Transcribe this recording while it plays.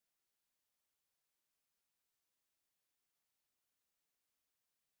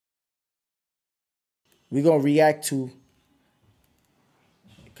we gonna react to,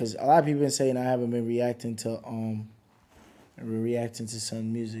 because a lot of people been saying I haven't been reacting to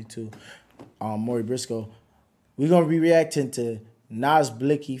some music too. Mori Briscoe. We're gonna be reacting to Nas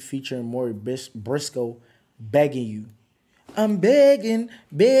Blixky featuring Mori Briscoe, Begging You. I'm begging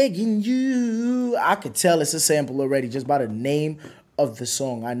you. I could tell it's a sample already just by the name of the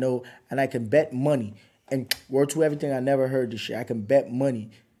song. I know, and I can bet money. And word to everything, I never heard this shit. I can bet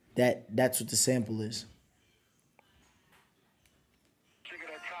money that that's what the sample is.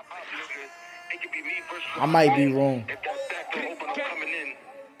 I might be wrong.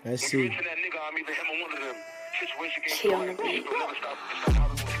 Let's see.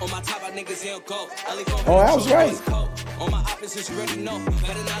 Oh, I was right.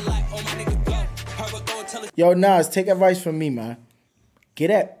 Yo, Nas, take advice from me, man. Get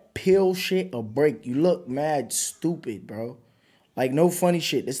that pill shit a break. You look mad stupid, bro. Like, no funny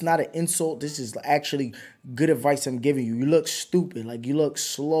shit. It's not an insult. This is actually good advice I'm giving you. You look stupid. Like, you look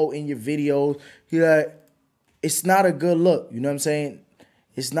slow in your videos. It's not a good look. You know what I'm saying?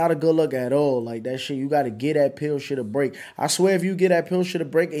 It's not a good look at all. Like, that shit, you got to get that pill shit a break. I swear, if you get that pill shit a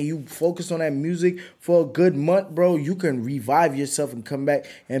break and you focus on that music for a good month, bro, you can revive yourself and come back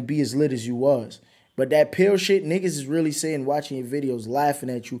and be as lit as you was. But that pill shit, niggas is really saying, watching your videos, laughing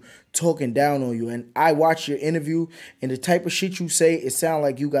at you, talking down on you. And I watch your interview, and the type of shit you say, it sound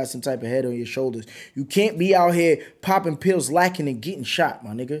like you got some type of head on your shoulders. You can't be out here popping pills, lacking, and getting shot,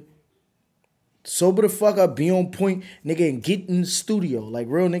 my nigga. Sober the fuck up, be on point, nigga, and get in the studio. Like,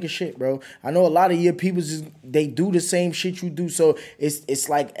 real nigga shit, bro. I know a lot of your people, they do the same shit you do, so it's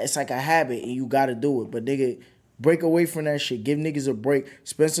like a habit, and you gotta do it. But, nigga, break away from that shit. Give niggas a break.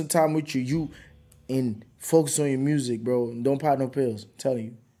 Spend some time with you, and focus on your music, bro. And don't pop no pills. I'm telling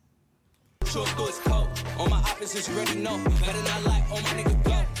you. All my opposites already know. Better not like all my niggas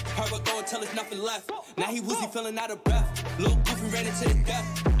go. Heard go until there's nothing left. Now he woozy feeling out of breath. Little goofy ran into his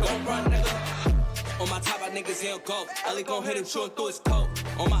death. Don't run, nigga. On my top, niggas he'll go. Ellie gon' hit him short through his coat.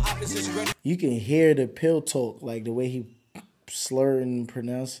 All my opposites ready. You can hear the pill talk, like the way he slurring and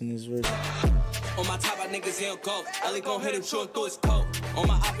pronouncing his words. On my top, niggas he'll go. Ellie gon' hit him short through his coat. All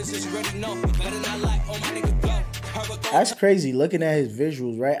my opposites already know. Better not like all my niggas go. That's crazy looking at his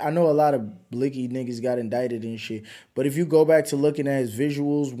visuals, right? I know a lot of Blixky niggas got indicted and shit, but if you go back to looking at his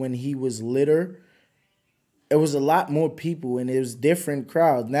visuals when he was litter, it was a lot more people and it was different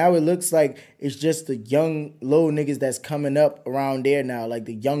crowds. Now it looks like it's just the young, little niggas that's coming up around there now, like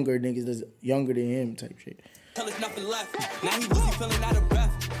the younger niggas that's younger than him type shit. Tell us nothing left. Now he was feeling out of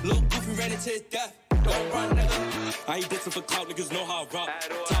breath. Little goofy ran into his death. Don't run, nigga. I ain't dissing for clout, niggas know how I rock.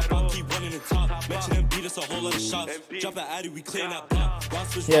 Top up, keep running the top. Mention him, beat us a whole lot of shots. Drop an addy, we clean that block.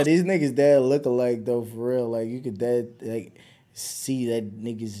 Yeah, these niggas dad look alike though, for real. Like, you could dad, like, see that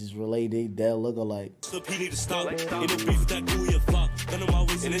niggas is related. They look alike. Slip, he need to stop. Ain't no beef with that gooey a flop. None of my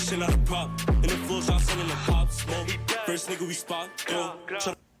ways and this shit not a prop. In the full shot, selling the pop smoke. First nigga we spot.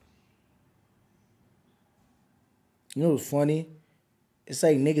 You know what's funny? It's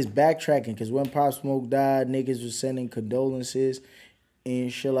like niggas backtracking, because when Pop Smoke died, niggas was sending condolences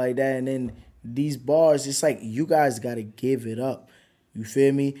and shit like that. And then these bars, it's like you guys got to give it up. You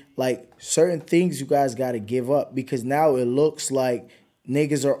feel me? Like, certain things you guys got to give up, because now it looks like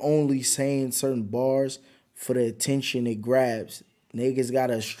niggas are only saying certain bars for the attention it grabs. Niggas got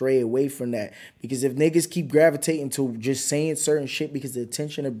to stray away from that, because if niggas keep gravitating to just saying certain shit because the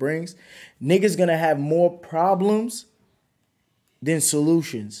attention it brings, niggas going to have more problems than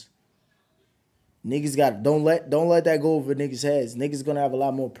solutions. Niggas got, don't let that go over niggas' heads. Niggas going to have a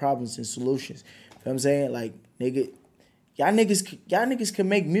lot more problems than solutions. You know what I'm saying? Like, nigga, y'all niggas can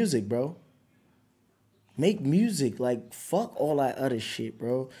make music, bro. Make music. Like, fuck all that other shit,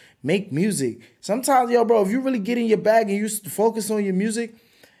 bro. Make music. Sometimes, yo, bro, if you really get in your bag and you focus on your music,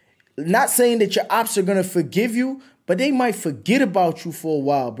 not saying that your ops are going to forgive you, but they might forget about you for a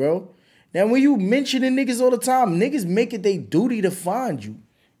while, bro. Now, when you mentioning niggas all the time, niggas make it their duty to find you.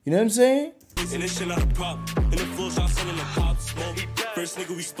 You know what I'm saying? And this shit not a prop. In the full shot, selling the pop smoke. First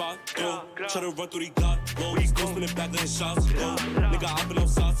nigga we spot, yo. Try to run through the got, low. He's going spinning back letting shots, yo. Nigga hopping on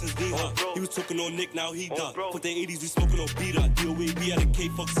shots since D-Hop. He was talking on Nick, now he done. Put the 80s, we smoking on B-Dot. DOA, we at a K,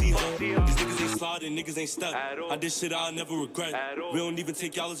 fuck C-Hop. These niggas ain't sliding, niggas ain't stuck. I did shit I'll never regret. We don't even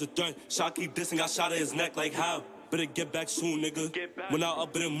take y'all as a threat. Shot keep dissing, got shot at his neck, like how? Better get back soon, nigga. When I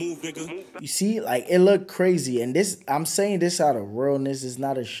up and move, nigga. You see, like, it looked crazy. And this, I'm saying this out of realness. It's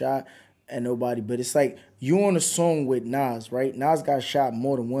not a shot at nobody. But it's like, you on a song with Nas, right? Nas got shot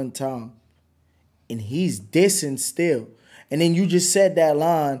more than one time. And he's dissing still. And then you just said that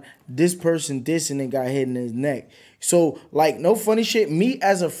line, this person dissing and got hit in his neck. So, like, no funny shit. Me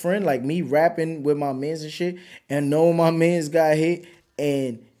as a friend, like me rapping with my mans and shit, and knowing my mans got hit,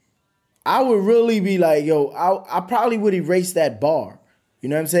 and I would really be like, yo, I probably would erase that bar. You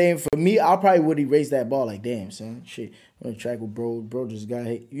know what I'm saying? For me, I probably would erase that bar. Like, damn, son, shit. I'm on a track with bro just got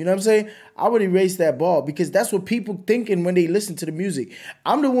hit. You know what I'm saying? I would erase that bar because that's what people thinking when they listen to the music.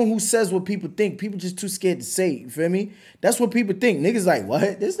 I'm the one who says what people think. People just too scared to say it. You feel me? That's what people think. Niggas like,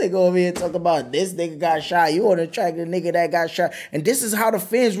 what? This nigga over here talking about this nigga got shot. You on a track with a nigga that got shot. And this is how the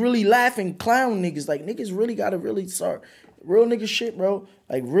fans really laugh and clown niggas. Like, niggas really gotta really start real nigga shit, bro.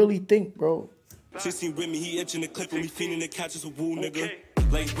 Like, really think, bro. 16 with me, he itching the clip when we feeding the catches a woo, nigga.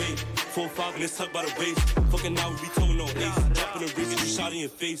 Like, wait, 4-5 and it's tucked by the waist. Fucking now, we be towing no ace. Dropping the reason you shot in your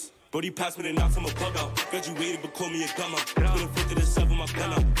face. Brody passed me the knock from a bug out. Graduated, but call me a gun out. Been a 50 to 7, my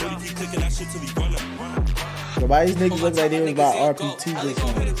gun out. Brody keep clicking that shit till he run up. So why these niggas look like they was about RPT this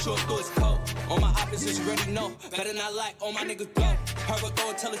one? On my opposition, already know. Better not like all my niggas go. Heard what go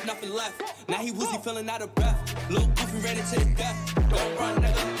until there's nothing left. Now he woozy feeling out of breath. Lil' goofy ran into his death. Don't run,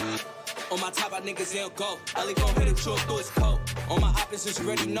 nigga. On my top, I niggas ain't go. Ellie gon' hit him short through his coat. On my opposition,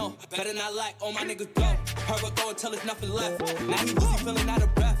 already know. Better not like all my niggas go. Heard what go until there's nothing left. Now he woozy feeling out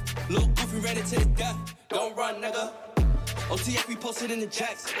of breath. Lil' goofy ran into his death. Don't run, nigga. OTF we posted in the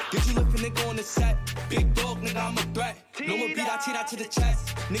jacks. Did you look for nigga on the set? Big dog, nigga, I'm a threat. No more beat, I teed out to the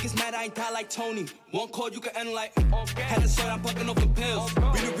chest. Niggas mad I ain't die like Tony. One call, you can end like had a shirt, I'm bucking off the pills.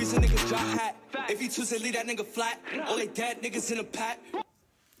 We the reason niggas drop hat. If he choose to leave that nigga flat, all they dead niggas in a pack.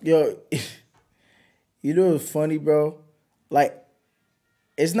 Yo, you know what's funny, bro? Like,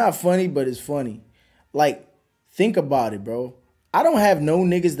 it's not funny, but it's funny. Like, think about it, bro. I don't have no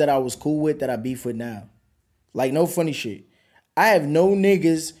niggas that I was cool with that I beef with now. Like, no funny shit. I have no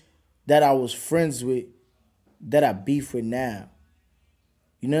niggas that I was friends with that I beef with now.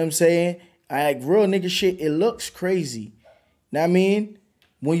 You know what I'm saying? I like real nigga shit, it looks crazy. Know what I mean?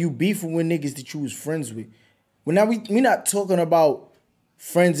 When you beefing with niggas that you was friends with. Well, now we not talking about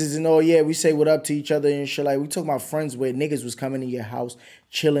friends as in, oh yeah, we say what up to each other and shit. Like, we talking about friends where niggas was coming in your house,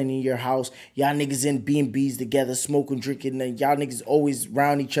 chilling in your house. Y'all niggas in B&Bs together, smoking, drinking, and y'all niggas always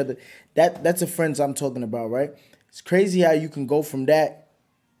around each other. That's the friends I'm talking about, right? It's crazy how you can go from that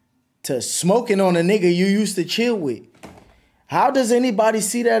to smoking on a nigga you used to chill with. How does anybody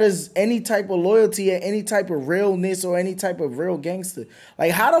see that as any type of loyalty or any type of realness or any type of real gangster?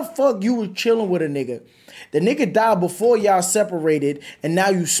 Like, how the fuck you was chilling with a nigga? The nigga died before y'all separated, and now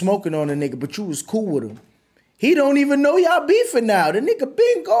you smoking on a nigga, but you was cool with him. He don't even know y'all beefing now. The nigga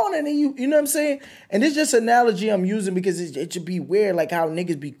been gone, and then you know what I'm saying? And it's just an analogy I'm using because it should be weird, like how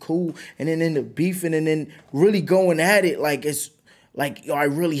niggas be cool and then end up beefing and then really going at it like it's like, yo, I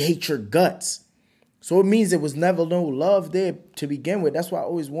really hate your guts. So it means there was never no love there to begin with. That's why I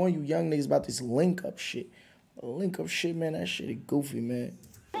always warn you young niggas about this link up shit. Link up shit, man, that shit is goofy, man.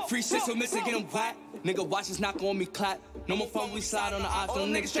 Free shit so missing, get him whack. Nigga watch us knock on me clap. No more fun, we slide on the odds. No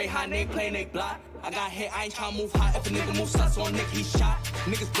niggas straight high, they playing they block. I got hit, I ain't tryna move high. If a nigga move sus on nigga, he shot.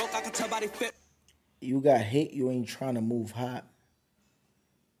 Niggas broke, I can tell by they fit. You got hit, you ain't trying to move hot.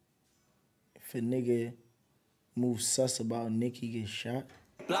 If a nigga move sus about Nick, he get shot.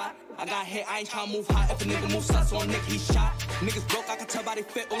 Block. I got hit, I ain't tryna move high. If a nigga move sus on nigga, he shot. Niggas broke, I can tell by they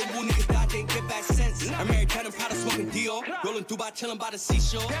fit. All the woo niggas died, they get back sense. I'm married, Ted and Prada, smoking Dior. Rolling through by chilling by the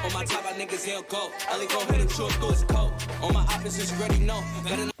seashore. On my top, I niggas ain't go. Ellie gon' hit him short through his coat. On my opposition, already know.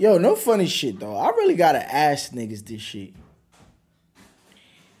 Yo, no funny shit, though. I really gotta ask niggas this shit.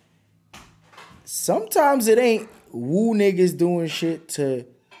 Sometimes it ain't woo niggas doing shit to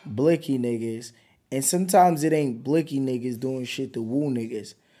blicky niggas. And sometimes it ain't blicky niggas doing shit to woo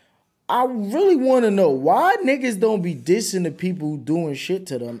niggas. I really want to know why niggas don't be dissing the people who doing shit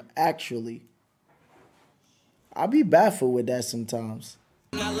to them, actually. I be baffled with that sometimes.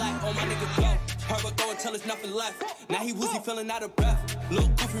 Not like all my niggas go. Heard what go until there's nothing left. Now he woozy feeling out of breath. Lil'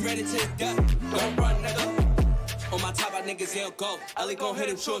 goofy ready to his death. Don't run, nigga. On my top, I niggas ain't go. Ellie gon' hit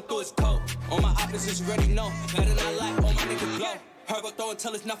him short through his coat. On my opposition, already know. Better not like all my niggas blow. Heard what go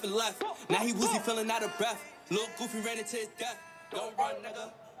until there's nothing left. Now he woozy feeling out of breath. Lil' goofy ready to his death. Don't run,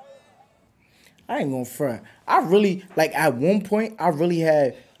 nigga. I ain't gonna front. I really, like, at one point, I really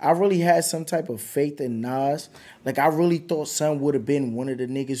had some type of faith in Nas. Like, I really thought Son would have been one of the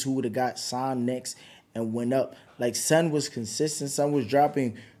niggas who would have got signed next and went up. Like, Son was consistent. Son was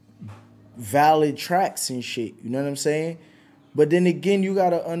dropping valid tracks and shit. You know what I'm saying? But then again, you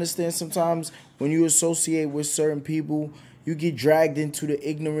gotta understand sometimes when you associate with certain people, you get dragged into the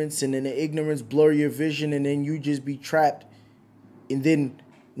ignorance, and then the ignorance blur your vision, and then you just be trapped. And then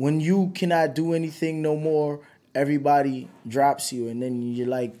when you cannot do anything no more everybody drops you, and then you're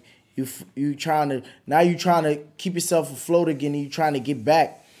like, you trying to keep yourself afloat again, and you trying to get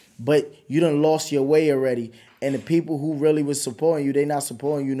back, but you done lost your way already. And the people who really was supporting you, they not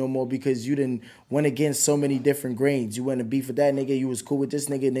supporting you no more because you done went against so many different grains. You went to beef with that nigga, you was cool with this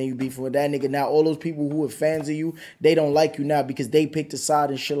nigga, and then you beefing with that nigga. Now all those people who were fans of you, they don't like you now because they picked a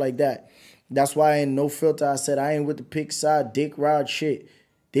side and shit like that. That's why in No Filter I said I ain't with the pick side, dick rod shit.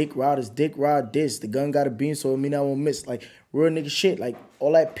 Dick rod is dick rod this. The gun got a beam, so it mean I won't miss. Like, real nigga shit. Like,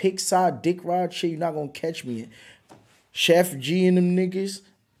 all that pick side, dick rod shit, you're not gonna catch me in. Chef G and them niggas,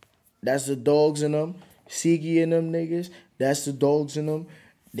 that's the dogs in them. Sigi and them niggas, that's the dogs in them.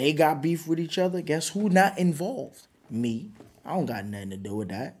 They got beef with each other. Guess who not involved? Me. I don't got nothing to do with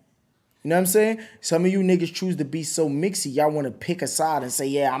that. You know what I'm saying? Some of you niggas choose to be so mixy. Y'all want to pick a side and say,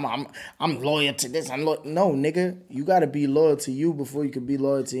 yeah, I'm loyal to this. No, nigga. You got to be loyal to you before you can be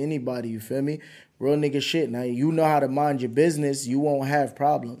loyal to anybody. You feel me? Real nigga shit. Now, you know how to mind your business. You won't have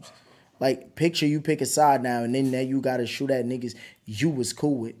problems. Like, picture you pick a side now, and then now you got to shoot at niggas you was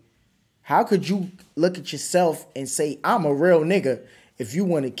cool with. How could you look at yourself and say, I'm a real nigga if you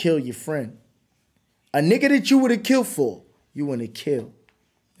want to kill your friend? A nigga that you would have killed for, you want to kill. You know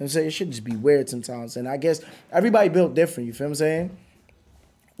what I'm saying? It should just be weird sometimes. And I guess everybody built different, you feel what I'm saying?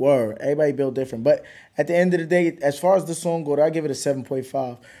 Word. Everybody built different. But at the end of the day, as far as the song goes, I give it a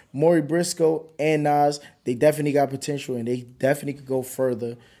 7.5. Mori, Briscoe, and Nas, they definitely got potential and they definitely could go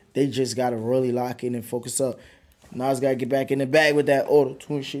further. They just got to really lock in and focus up. Nas got to get back in the bag with that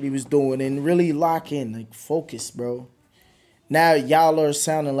auto-tune shit he was doing and really lock in, like focus, bro. Now y'all are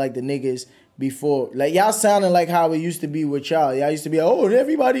sounding like the niggas before. Like y'all sounding like how it used to be with y'all. Y'all used to be like, oh,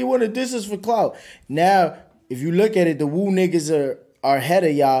 everybody wanted this is for clout. Now, if you look at it, the Woo niggas are ahead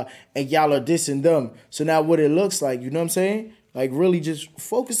of y'all and y'all are dissing them. So now what it looks like, you know what I'm saying? Like really just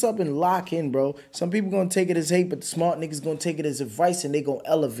focus up and lock in, bro. Some people gonna take it as hate, but the smart niggas gonna take it as advice and they gonna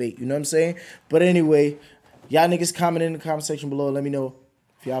elevate, you know what I'm saying? But anyway, y'all niggas comment in the comment section below. Let me know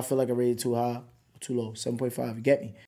if y'all feel like I rated too high or too low. 7.5, you get me?